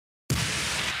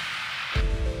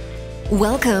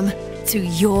Welcome to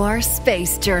Your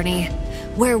Space Journey,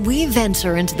 where we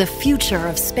venture into the future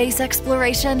of space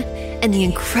exploration and the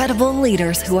incredible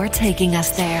leaders who are taking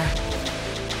us there.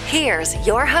 Here's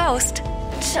your host,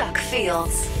 Chuck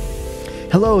Fields.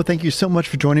 Hello, thank you so much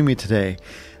for joining me today.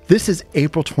 This is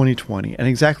April 2020, and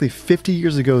exactly 50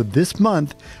 years ago this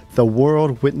month, the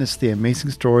world witnessed the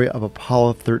amazing story of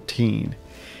Apollo 13.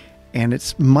 And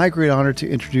it's my great honor to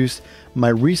introduce my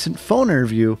recent phone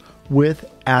interview with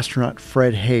astronaut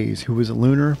Fred Haise, who was a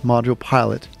lunar module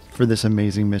pilot for this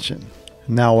amazing mission.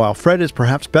 Now, while Fred is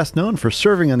perhaps best known for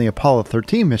serving on the Apollo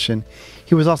 13 mission,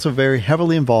 he was also very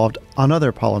heavily involved on other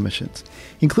Apollo missions,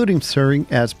 including serving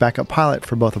as backup pilot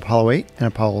for both Apollo 8 and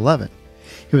Apollo 11.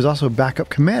 He was also backup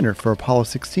commander for Apollo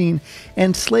 16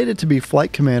 and slated to be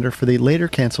flight commander for the later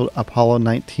canceled Apollo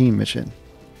 19 mission.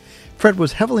 Fred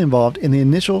was heavily involved in the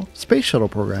initial space shuttle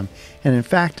program, and in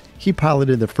fact, he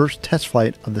piloted the first test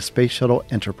flight of the Space Shuttle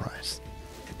Enterprise.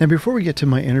 Now, before we get to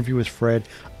my interview with Fred,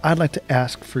 I'd like to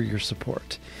ask for your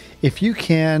support. If you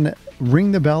can,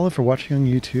 ring the bell if you're watching on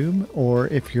YouTube, or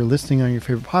if you're listening on your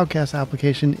favorite podcast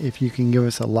application, if you can give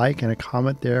us a like and a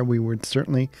comment there, we would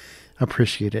certainly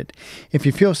appreciate it. If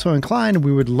you feel so inclined,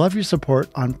 we would love your support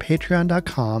on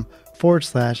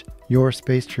patreon.com/Your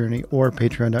Space Journey or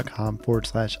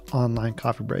patreon.com/Online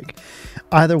Coffee Break.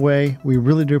 Either way, we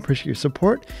really do appreciate your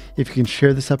support. If you can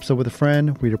share this episode with a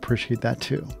friend, we'd appreciate that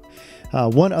too.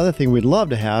 One other thing we'd love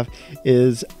to have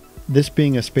is, this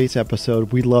being a space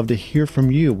episode, we'd love to hear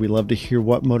from you. We love to hear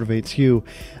what motivates you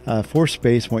for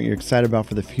space, what you're excited about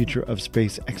for the future of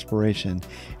space exploration.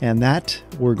 And that,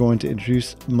 we're going to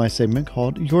introduce my segment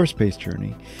called Your Space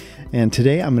Journey. And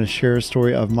today I'm going to share a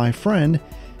story of my friend,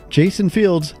 Jason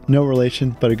Fields, no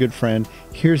relation, but a good friend.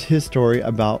 Here's his story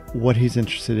about what he's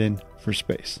interested in for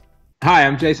space. Hi,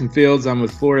 I'm Jason Fields. I'm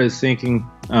with Florida is Sinking.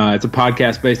 It's a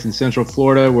podcast based in Central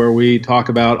Florida where we talk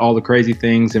about all the crazy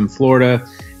things in Florida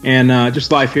and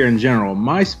just life here in general.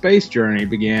 My space journey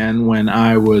began when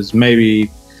I was maybe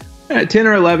 10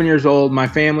 or 11 years old. My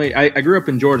family, I grew up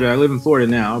in Georgia. I live in Florida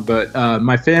now, but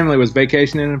my family was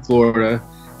vacationing in Florida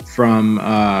from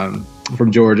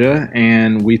Georgia,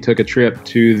 and we took a trip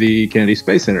to the Kennedy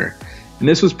Space Center. And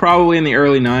this was probably in the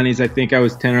early 90s. I think I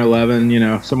was 10 or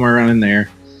 11, somewhere around in there.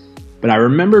 But I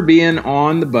remember being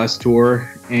on the bus tour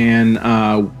and,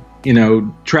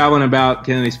 traveling about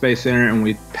Kennedy Space Center, and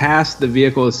we passed the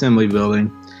Vehicle Assembly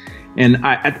Building. And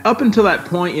up until that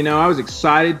point, I was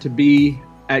excited to be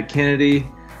at Kennedy,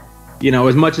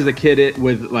 as much as a kid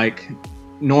with like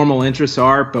normal interests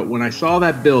are. But when I saw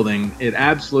that building, it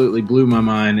absolutely blew my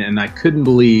mind, and I couldn't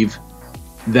believe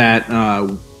that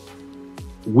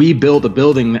we built a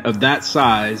building of that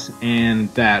size and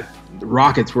that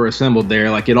rockets were assembled there.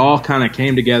 Like, it all kind of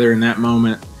came together in that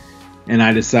moment, and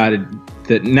I decided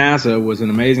that NASA was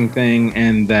an amazing thing,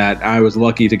 and that I was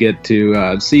lucky to get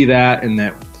to see that, and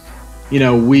that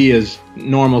we as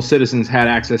normal citizens had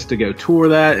access to go tour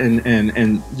that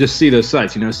and just see those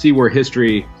sites, see where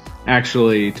history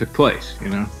actually took place.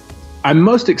 I'm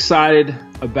most excited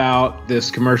about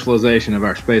this commercialization of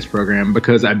our space program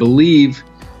because I believe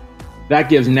that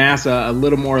gives NASA a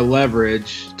little more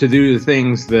leverage to do the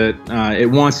things that it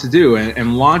wants to do.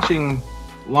 And launching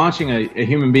a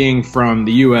human being from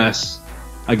the U.S.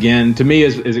 again, to me,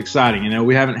 is exciting.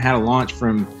 We haven't had a launch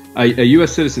from a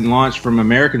U.S. citizen launch from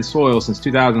American soil since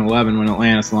 2011 when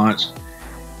Atlantis launched.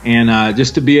 And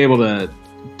just to be able to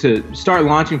start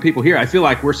launching people here, I feel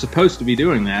like we're supposed to be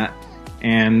doing that.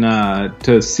 And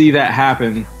to see that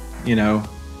happen,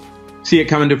 see it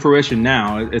come into fruition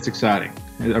now, it's exciting.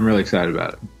 I'm really excited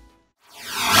about it.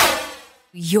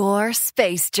 Your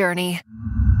Space Journey.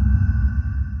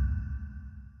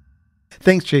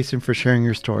 Thanks, Jason, for sharing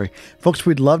your story. Folks,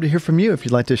 we'd love to hear from you. If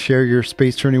you'd like to share your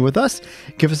space journey with us,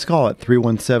 give us a call at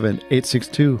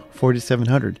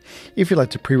 317-862-4700. If you'd like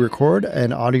to pre-record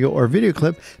an audio or video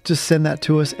clip, just send that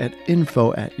to us at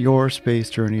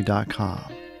info@yourspacjourney.com.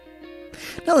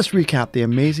 Now let's recap the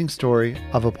amazing story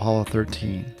of Apollo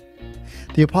 13.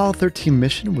 The Apollo 13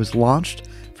 mission was launched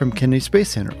from Kennedy Space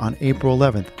Center on April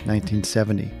 11,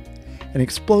 1970. An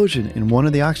explosion in one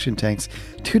of the oxygen tanks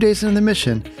 2 days into the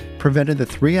mission prevented the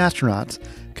three astronauts,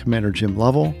 Commander Jim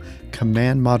Lovell,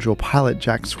 Command Module Pilot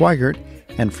Jack Swigert,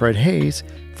 and Fred Haise,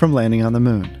 from landing on the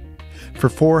moon. For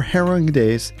 4 harrowing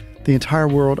days, the entire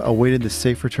world awaited the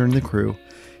safe return of the crew,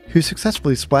 who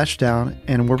successfully splashed down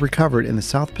and were recovered in the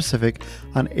South Pacific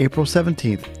on April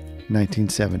 17,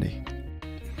 1970.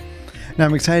 Now,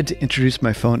 I'm excited to introduce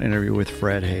my phone interview with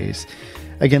Fred Haise.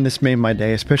 Again, this made my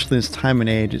day, especially this time and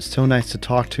age. It's so nice to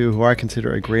talk to who I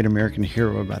consider a great American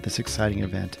hero about this exciting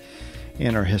event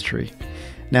in our history.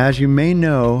 Now, as you may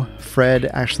know, Fred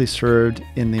actually served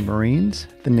in the Marines,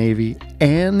 the Navy,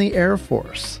 and the Air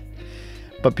Force.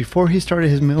 But before he started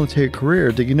his military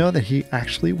career, did you know that he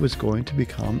actually was going to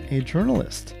become a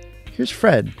journalist? Here's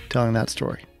Fred telling that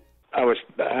story. I was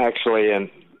actually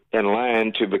in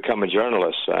line to become a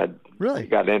journalist. I Really?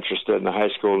 got interested in the high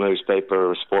school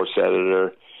newspaper, sports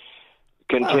editor,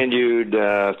 continued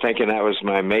thinking that was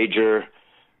my major,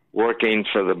 working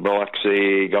for the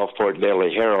Biloxi Gulfport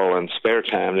Daily Herald in spare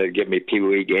time. They'd give me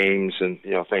pee-wee games and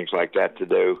things like that to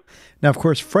do. Now, of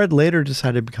course, Fred later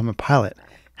decided to become a pilot.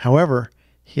 However,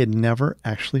 he had never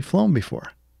actually flown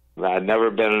before. I'd never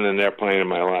been in an airplane in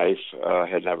my life.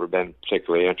 Had never been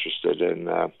particularly interested in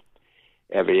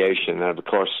aviation. And of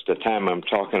course, the time I'm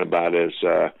talking about is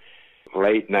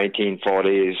late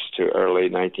 1940s to early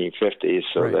 1950s,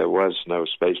 so Right. there was no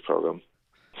space program.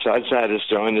 So I decided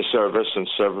to join the service and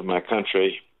serve my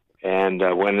country, and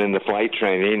went into flight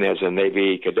training as a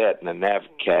Navy cadet in the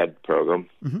NAVCAD program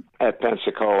at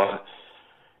Pensacola.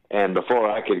 And before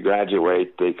I could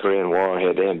graduate, the Korean War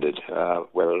had ended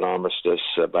with an armistice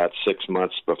about 6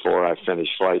 months before I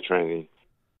finished flight training.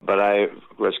 But I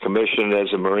was commissioned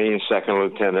as a Marine second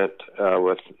lieutenant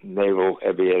with Naval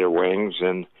Aviator Wings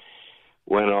and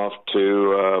went off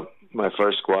to my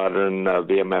first squadron,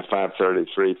 VMF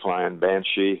 533, flying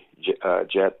Banshee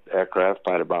jet aircraft,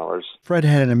 fighter bombers. Fred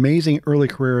had an amazing early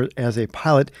career as a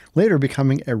pilot, later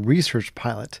becoming a research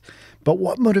pilot. But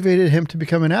what motivated him to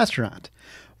become an astronaut?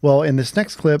 Well, in this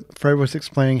next clip, Fred was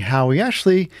explaining how he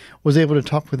actually was able to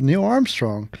talk with Neil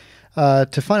Armstrong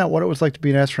to find out what it was like to be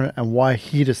an astronaut and why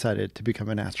he decided to become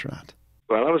an astronaut.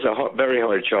 Well, it was a very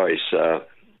hard choice,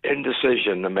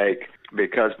 indecision to make,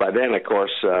 because by then, of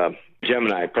course,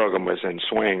 Gemini program was in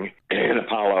swing, and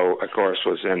Apollo, of course,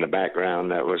 was in the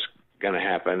background. That was going to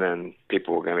happen, and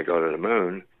people were going to go to the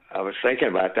moon. I was thinking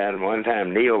about that, and one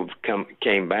time Neil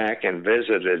came back and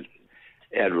visited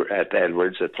at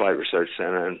Edwards at Flight Research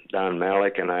Center, and Don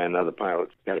Malik and I, another pilot,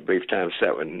 had a brief time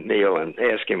set with Neil and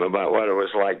asked him about what it was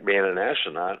like being an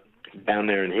astronaut down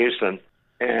there in Houston.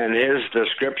 And his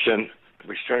description,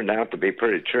 which turned out to be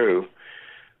pretty true,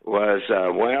 was,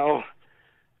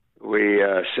 we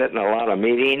sit in a lot of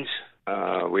meetings,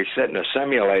 we sit in a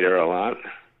simulator a lot,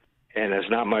 and there's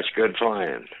not much good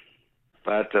flying.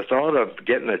 But the thought of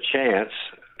getting a chance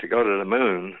to go to the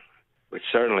moon, which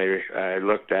certainly I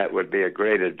looked at would be a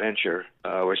great adventure,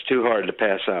 was too hard to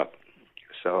pass up.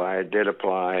 So I did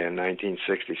apply in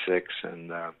 1966,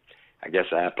 and I guess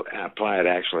I applied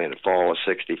actually in the fall of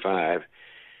 65,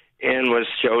 and was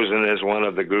chosen as one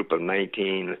of the group of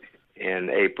 19 in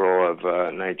April of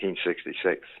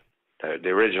 1966. The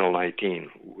original 19,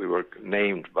 we were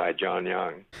named by John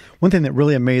Young. One thing that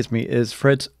really amazed me is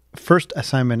Fred's first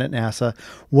assignment at NASA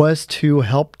was to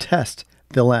help test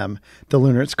the LEM, the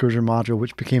Lunar Module,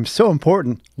 which became so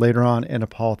important later on in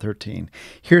Apollo 13.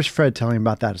 Here's Fred telling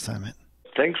about that assignment.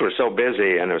 Things were so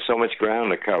busy and there was so much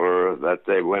ground to cover that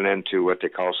they went into what they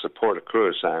call support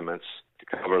crew assignments to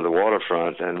cover the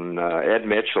waterfront. And Ed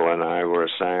Mitchell and I were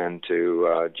assigned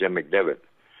to Jim McDivitt,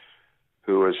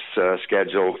 who was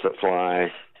scheduled to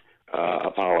fly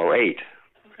Apollo 8.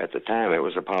 At the time, it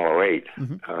was Apollo 8,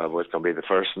 was going to be the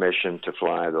first mission to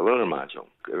fly the Lunar Module.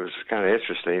 It was kind of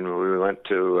interesting. We went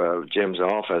to Jim's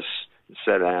office,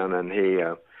 sat down, and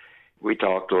we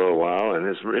talked a little while, and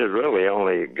his really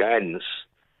only guidance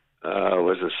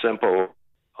was a simple,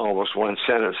 almost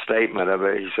one-sentence statement of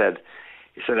it. He said,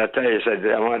 I tell you,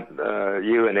 I want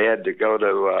you and Ed to go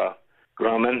to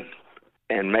Grumman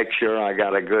and make sure I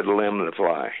got a good limb to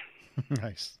fly.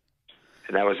 Nice.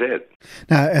 And that was it.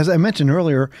 Now, as I mentioned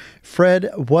earlier, Fred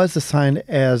was assigned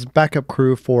as backup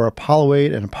crew for Apollo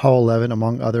 8 and Apollo 11,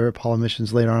 among other Apollo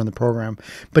missions later on in the program.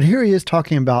 But here he is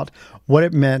talking about what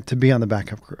it meant to be on the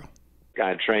backup crew.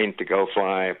 I trained to go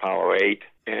fly Apollo 8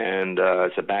 and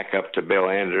as a backup to Bill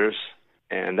Anders.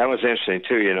 And that was interesting,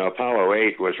 too. You know, Apollo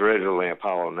 8 was originally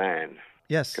Apollo 9.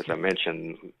 Yes. Because I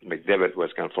mentioned McDivitt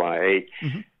was going to fly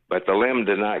 8. But the LIM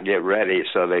did not get ready,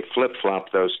 so they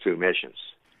flip-flopped those two missions.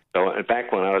 So, in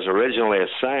fact, when I was originally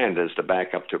assigned as the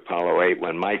backup to Apollo 8,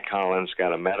 when Mike Collins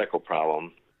got a medical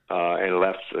problem and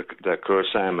left the crew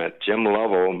assignment, Jim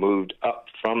Lovell moved up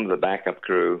from the backup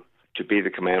crew to be the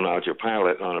command module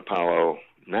pilot on Apollo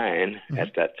 9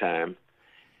 at that time.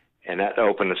 And that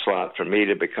opened a slot for me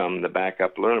to become the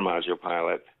backup lunar module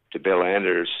pilot to Bill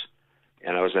Anders.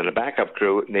 And I was in the backup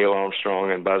crew with Neil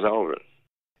Armstrong and Buzz Aldrin.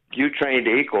 You trained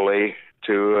equally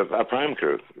to a prime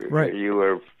crew. Right. You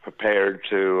were prepared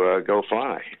to go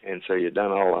fly. And so you'd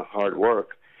done all the hard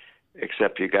work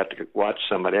except you got to watch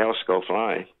somebody else go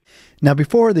fly. Now,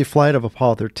 before the flight of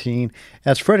Apollo 13,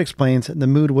 as Fred explains, the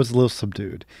mood was a little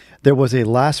subdued. There was a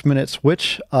last-minute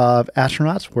switch of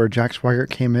astronauts where Jack Swigert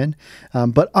came in.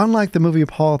 But unlike the movie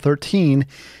Apollo 13,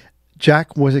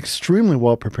 Jack was extremely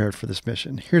well prepared for this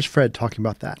mission. Here's Fred talking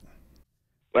about that.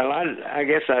 Well, I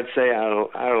guess I'd say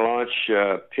our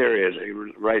launch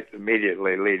period, right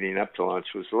immediately leading up to launch,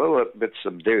 was a little bit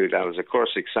subdued. I was, of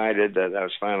course, excited that I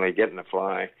was finally getting to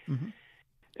fly. Mm-hmm.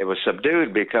 It was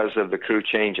subdued because of the crew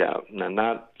change-out, and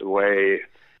not the way,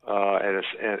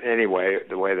 anyway,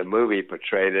 the way the movie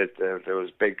portrayed it. There was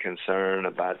big concern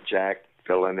about Jack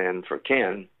filling in for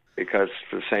Ken, because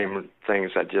the same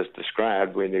things I just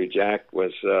described, we knew Jack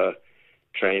was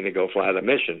trained to go fly the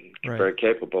mission, right. Very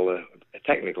capable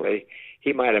technically.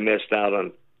 He might have missed out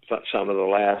on some of the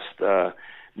last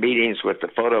meetings with the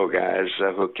photo guys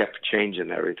who kept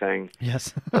changing everything.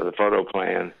 Yes. For the photo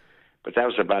plan. But that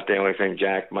was about the only thing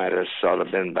Jack might have sort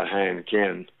of been behind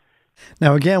Ken.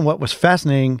 Now, again, what was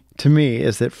fascinating to me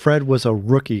is that Fred was a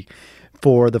rookie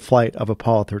for the flight of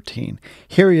Apollo 13.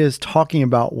 Here he is talking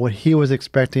about what he was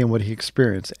expecting and what he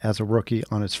experienced as a rookie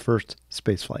on his first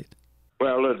space flight.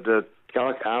 Well,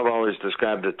 I've always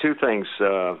described the two things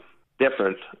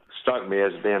different, struck me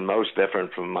as being most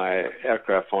different from my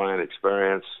aircraft flying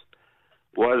experience,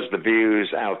 was the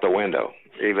views out the window.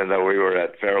 Even though we were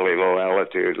at fairly low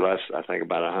altitude, less, I think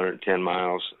about 110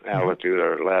 miles altitude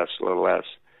or less, a little less.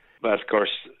 But, of course,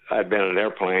 I'd been in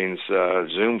airplanes,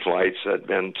 Zoom flights, I'd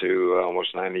been to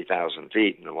almost 90,000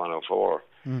 feet in the 104.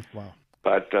 Wow.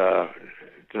 But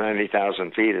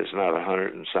 90,000 feet is not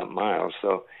 100 and something miles,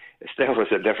 so it still was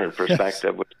a different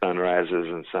perspective. Yes. With sunrises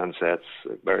and sunsets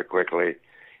very quickly.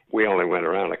 We only went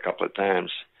around a couple of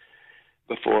times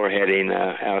before heading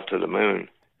out to the moon.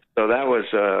 So that was,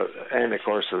 and of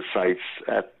course the sights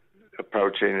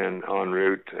approaching and en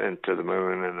route into the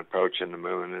moon and approaching the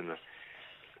moon, and the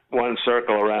one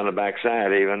circle around the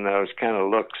backside, even those kind of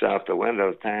looks out the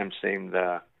window, time seemed,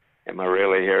 am I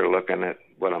really here looking at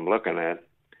what I'm looking at?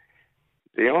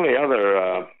 The only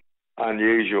other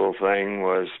unusual thing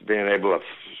was being able to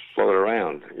float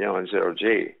around, in zero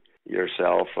G,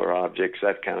 yourself or objects,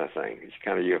 that kind of thing. It's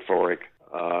kind of euphoric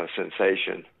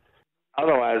sensation.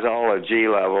 Otherwise, all the G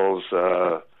levels,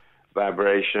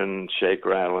 vibration, shake,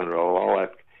 rattle, and roll, all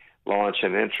that launch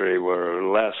and entry were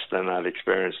less than I'd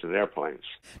experienced in airplanes.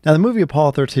 Now, the movie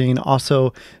Apollo 13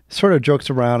 also sort of jokes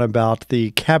around about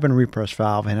the cabin repress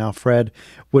valve and how Fred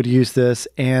would use this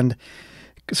and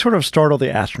sort of startle the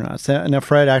astronauts. Now,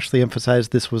 Fred actually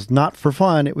emphasized this was not for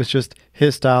fun. It was just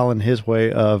his style and his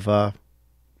way of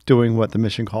doing what the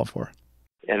mission called for.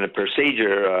 And the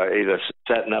procedure, either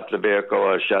setting up the vehicle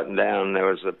or shutting down, there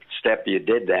was a step you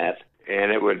did that,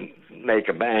 and it would make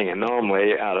a bang. And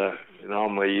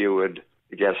normally you would,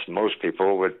 I guess most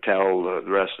people would tell the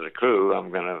rest of the crew,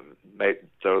 I'm going to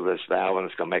throw this valve and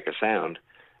it's going to make a sound,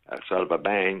 sort of a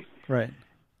bang. Right.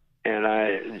 And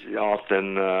I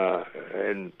often,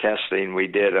 in testing we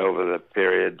did over the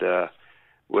period,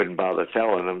 wouldn't bother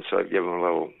telling them, so I'd give them a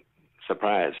little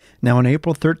surprise. Now, on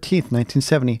April 13th,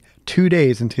 1970, 2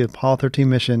 days into the Apollo 13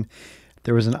 mission,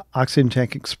 there was an oxygen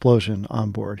tank explosion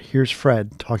on board. Here's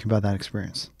Fred talking about that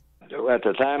experience. At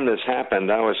the time this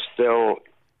happened, I was still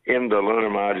in the lunar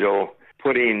module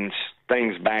putting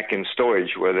things back in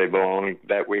storage where they belong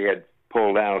that we had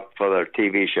pulled out for the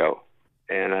TV show.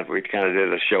 And we kind of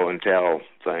did a show and tell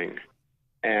thing.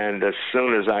 And as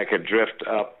soon as I could drift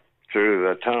up through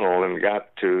the tunnel and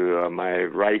got to my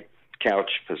right couch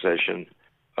position,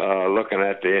 looking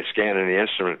at scanning the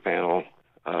instrument panel,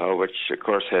 which of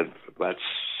course had about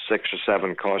 6 or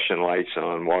 7 caution lights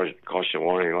on, caution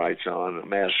warning lights on, a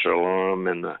master alarm,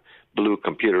 and the blue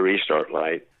computer restart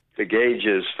light. The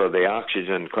gauges for the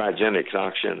oxygen, cryogenics,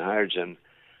 oxygen, hydrogen,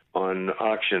 on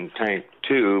oxygen tank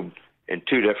tube in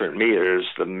 2 different meters,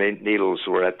 the needles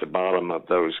were at the bottom of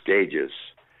those gauges.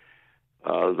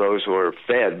 Those were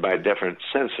fed by different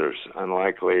sensors.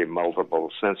 Unlikely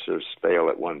multiple sensors fail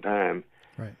at one time.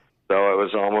 Right. So it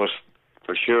was almost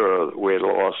for sure we had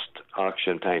lost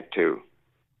oxygen tank 2.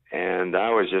 And I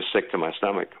was just sick to my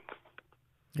stomach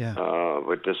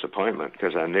with disappointment,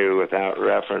 because I knew without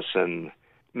reference in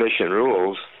mission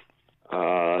rules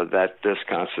that this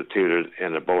constituted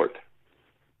an abort.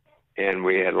 And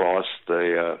we had lost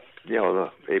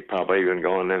probably even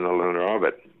going into lunar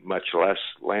orbit, much less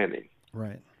landing.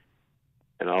 Right.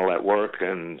 And all that work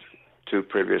and 2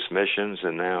 previous missions,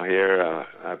 and now here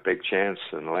a big chance,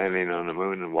 and landing on the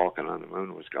moon and walking on the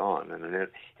moon was gone in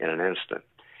an instant.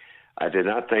 I did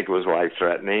not think it was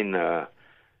life-threatening.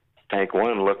 Tank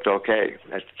 1 looked okay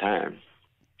at the time.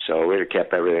 So we'd have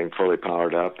kept everything fully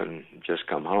powered up and just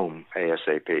come home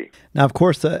ASAP. Now, of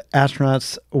course, the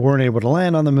astronauts weren't able to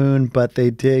land on the moon, but they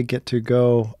did get to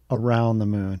go around the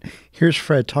moon. Here's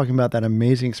Fred talking about that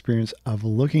amazing experience of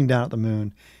looking down at the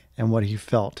moon and what he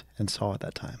felt and saw at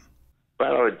that time.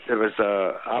 Well, it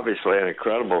was obviously an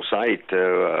incredible sight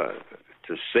to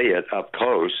see it up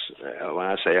close. When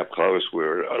I say up close, we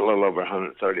were a little over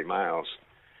 130 miles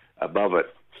above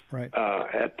it. Right.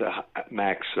 At the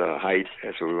max height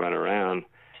as we went around,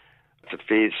 to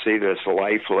see this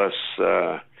lifeless,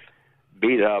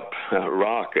 beat-up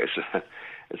rock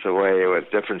is a way with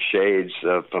different shades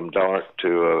from dark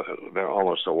to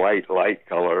almost a white light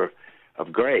color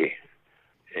of gray.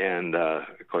 And, of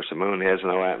course, the moon has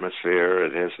no atmosphere.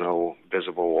 It has no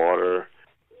visible water.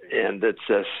 And it's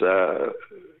just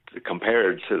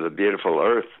compared to the beautiful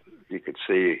Earth, you could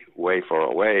see way far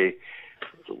away,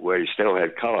 where you still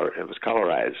had color. It was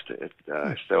colorized. It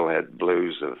still had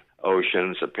blues of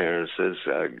oceans, appearances,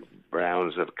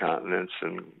 browns of continents,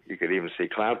 and you could even see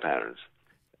cloud patterns.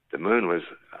 The moon was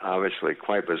obviously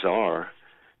quite bizarre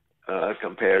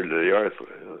compared to the Earth.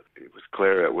 It was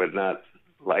clear it would not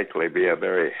likely be a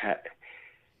very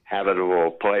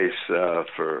habitable place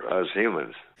for us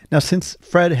humans. Now, since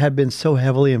Fred had been so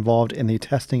heavily involved in the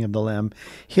testing of the LEM,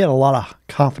 he had a lot of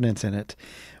confidence in it,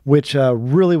 which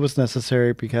really was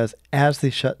necessary because as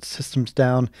they shut systems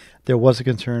down, there was a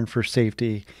concern for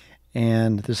safety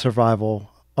and the survival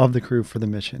of the crew for the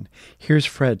mission. Here's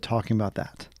Fred talking about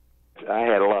that. I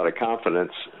had a lot of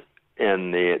confidence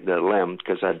in the LEM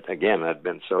because, I'd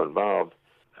been so involved.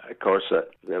 Of course,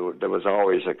 there was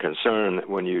always a concern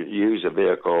when you use a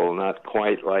vehicle not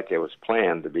quite like it was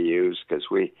planned to be used, because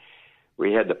we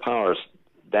had the power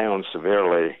down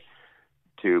severely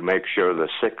to make sure the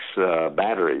 6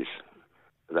 batteries,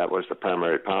 that was the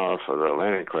primary power for the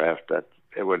landing craft, that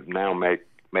it would now make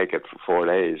it for 4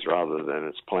 days rather than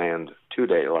its planned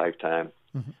 2-day lifetime.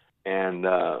 Mm-hmm. And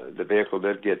the vehicle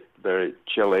did get very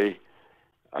chilly.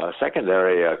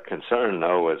 Secondary concern,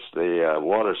 though, was the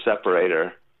water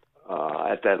separator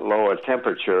at that lower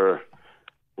temperature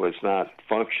was not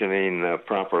functioning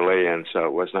properly, and so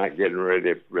it was not getting rid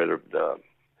of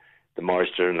the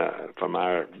moisture from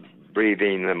our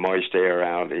breathing the moist air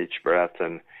out each breath,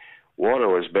 and water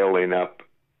was building up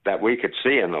that we could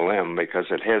see in the LEM because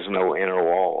it has no inner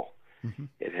wall. Mm-hmm.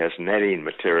 It has netting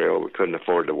material. We couldn't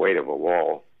afford the weight of a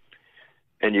wall.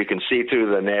 And you can see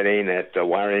through the netting at the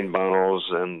wiring bundles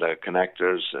and the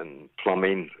connectors and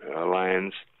plumbing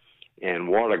lines. And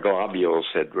water globules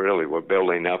were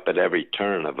building up at every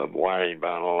turn of a wiring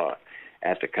bundle,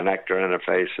 at the connector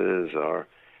interfaces, or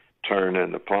turn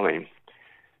in the plumbing.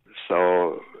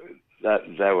 So that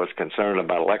was concern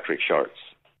about electric shorts.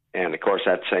 And, of course,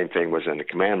 that same thing was in the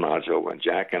command module. When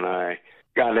Jack and I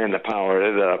got in to power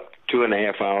it up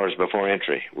 2.5 hours before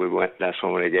entry, that's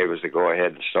when they gave us the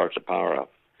go-ahead to start the power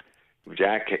up.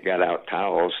 Jack got out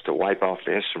towels to wipe off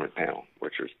the instrument panel,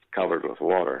 which was covered with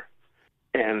water.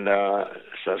 And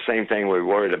so same thing we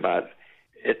worried about.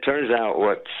 It turns out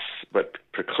what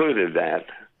precluded that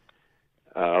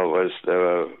was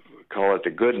call it the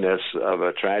goodness of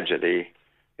a tragedy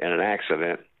and an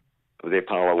accident of the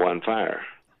Apollo 1 fire.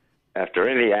 After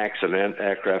any accident,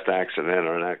 aircraft accident,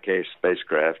 or in that case,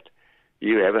 spacecraft,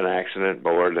 you have an accident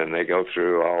board, and they go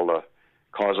through all the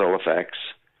causal effects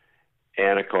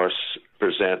and, of course,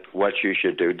 present what you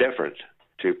should do different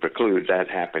to preclude that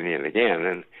happening again.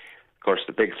 And, of course,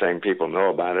 the big thing people know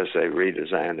about is they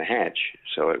redesigned the hatch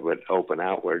so it would open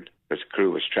outward, because the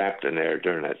crew was trapped in there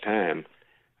during that time,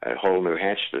 a whole new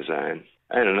hatch design,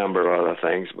 and a number of other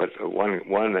things. But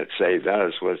one that saved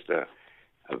us was a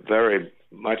very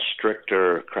much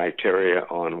stricter criteria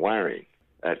on wiring.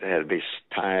 That had to be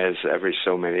ties every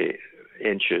so many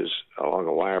inches along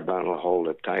a wire bundle, hold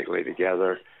it tightly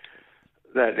together.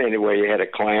 That anyway, you had a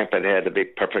clamp, it had to be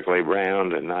perfectly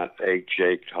round and not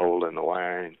egg-shaped hole in the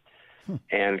wiring.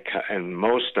 And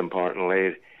most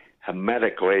importantly,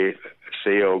 hermetically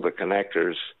seal the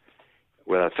connectors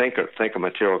with a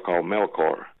material called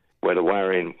Melcor, where the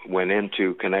wiring went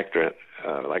into connector,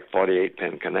 like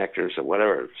 48-pin connectors or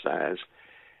whatever size.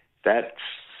 That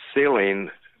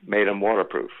sealing made them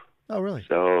waterproof. Oh, really?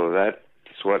 So that's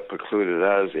what precluded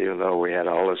us, even though we had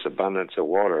all this abundance of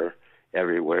water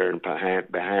everywhere and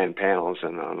behind panels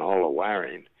and on all the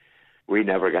wiring, we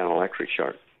never got an electric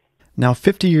short. Now,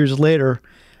 50 years later,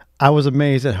 I was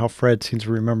amazed at how Fred seems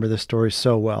to remember this story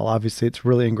so well. Obviously, it's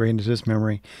really ingrained in his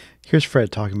memory. Here's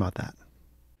Fred talking about that.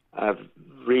 I've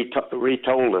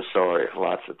retold the story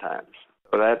lots of times.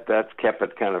 So that's kept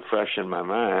it kind of fresh in my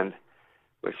mind,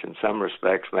 which in some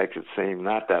respects makes it seem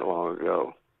not that long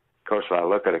ago. Of course, when I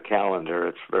look at a calendar,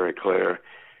 it's very clear.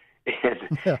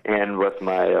 and with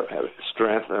my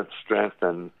strength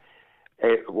and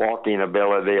walking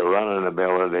ability or running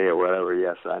ability or whatever,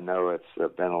 yes, I know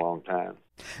it's been a long time.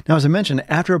 Now, as I mentioned,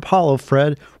 after Apollo,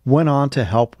 Fred went on to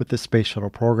help with the Space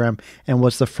Shuttle program and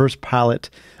was the first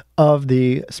pilot of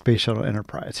the Space Shuttle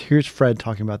Enterprise. Here's Fred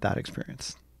talking about that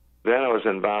experience. Then I was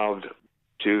involved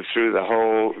through the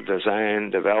whole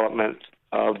design development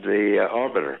of the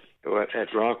orbiter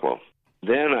at Rockwell.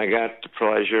 Then I got the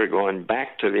pleasure of going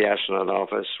back to the astronaut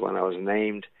office when I was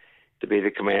named to be the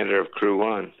commander of Crew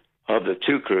 1 of the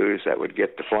 2 crews that would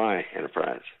get to fly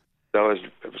Enterprise. So it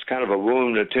was kind of a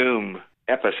womb to tomb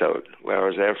episode where I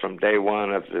was there from day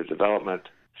one of the development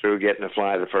through getting to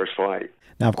fly the first flight.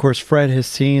 Now, of course, Fred has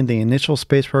seen the initial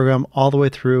space program all the way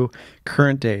through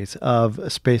current days of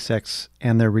SpaceX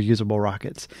and their reusable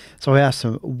rockets. So I asked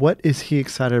him, what is he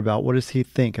excited about? What does he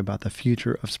think about the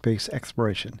future of space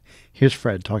exploration? Here's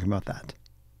Fred talking about that.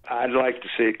 I'd like to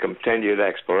see continued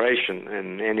exploration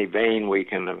in any vein we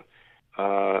can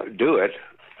do it,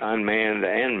 unmanned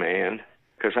and manned,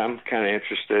 because I'm kind of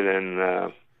interested in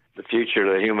the future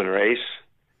of the human race.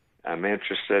 I'm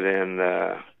interested in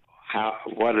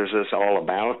what is this all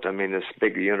about? I mean, this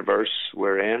big universe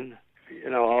we're in.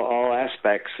 All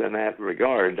aspects in that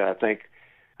regard. I think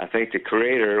the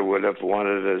Creator would have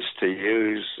wanted us to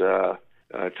use to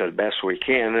the best we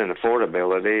can and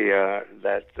affordability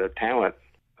that the talent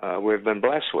we've been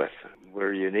blessed with.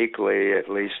 We're uniquely, at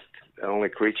least, the only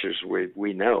creatures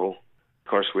we know. Of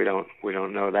course, we don't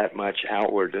know that much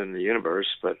outward in the universe,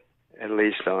 but at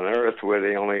least on Earth, we're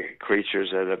the only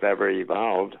creatures that have ever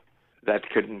evolved that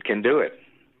can do it.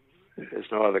 There's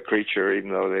no other creature, even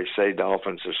though they say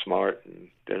dolphins are smart, and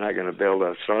they're not going to build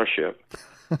a starship.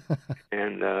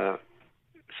 And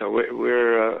so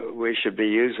we should be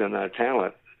using our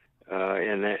talent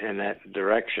in that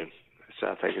direction. So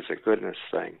I think it's a goodness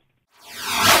thing.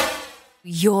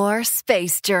 Your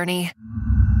space journey.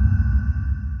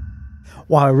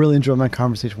 Wow, I really enjoyed my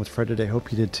conversation with Fred today.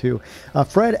 Hope you did too.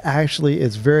 Fred actually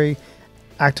is very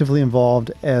actively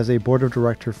involved as a board of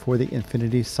director for the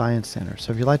Infinity Science Center.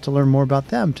 So if you'd like to learn more about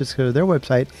them, just go to their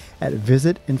website at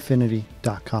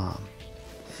visitinfinity.com.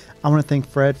 I want to thank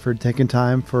Fred for taking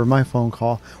time for my phone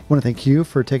call. I want to thank you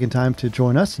for taking time to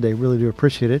join us today. Really do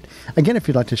appreciate it. Again, if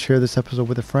you'd like to share this episode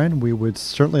with a friend, we would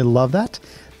certainly love that.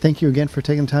 Thank you again for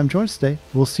taking time to join us today.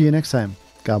 We'll see you next time.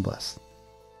 God bless.